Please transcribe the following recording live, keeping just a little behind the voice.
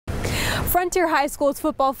Frontier High School's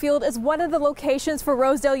football field is one of the locations for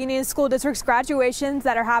Rosedale Union School District's graduations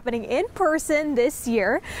that are happening in person this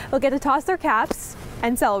year. They'll get to toss their caps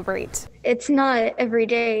and celebrate. It's not every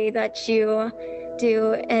day that you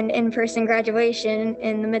do an in-person graduation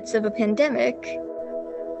in the midst of a pandemic.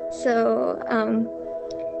 So,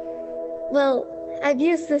 well, I've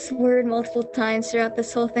used this word multiple times throughout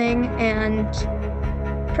this whole thing, and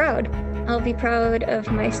proud. I'll be proud of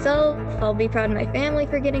myself. I'll be proud of my family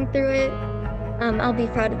for getting through it. I'll be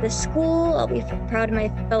proud of the school. I'll be proud of my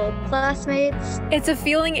fellow classmates. It's a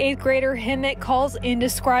feeling 8th grader Himmet calls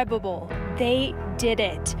indescribable. They did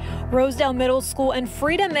it. Rosedale Middle School and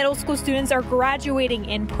Freedom Middle School students are graduating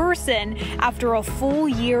in person after a full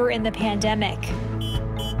year in the pandemic.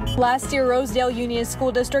 Last year, Rosedale Union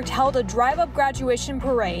School District held a drive-up graduation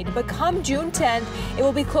parade, but come June 10th, it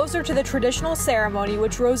will be closer to the traditional ceremony,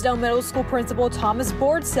 which Rosedale Middle School Principal Thomas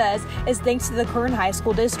Board says is thanks to the Kern High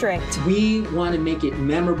School District. We want to make it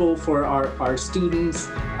memorable for our students,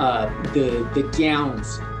 the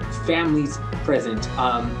gowns, families present,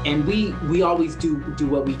 and we always do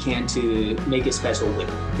what we can to make it special with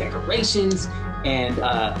decorations and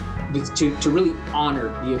to really honor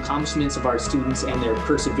the accomplishments of our students and their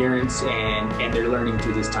perseverance and their learning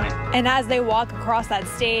through this time. And as they walk across that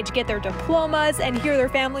stage, get their diplomas, and hear their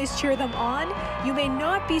families cheer them on, you may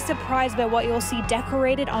not be surprised by what you'll see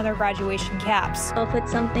decorated on their graduation caps. I'll put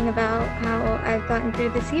something about how I've gotten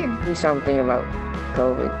through this year. Something about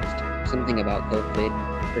COVID. Something about COVID.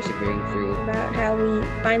 Persevering through. About how we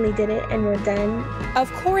finally did it and we're done. Of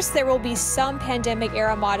course, there will be some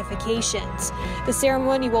pandemic-era modifications. The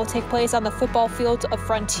ceremony will take place on the football fields of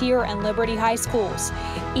Frontier and Liberty High Schools.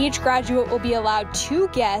 Each graduate will be allowed 2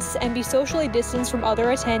 guests and be socially distanced from other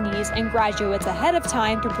attendees and graduates ahead of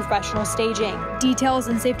time through professional staging. Details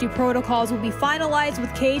and safety protocols will be finalized with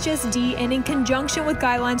KHSD and in conjunction with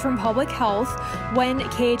guidelines from public health when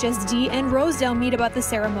KHSD and Rosedale meet about the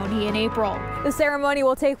ceremony in April. The ceremony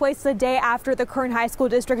will take place the day after the Kern High School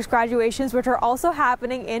District's graduations, which are also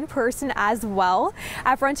happening in person as well.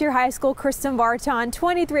 At Frontier High School, Kristen Barton,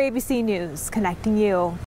 23 ABC News, connecting you.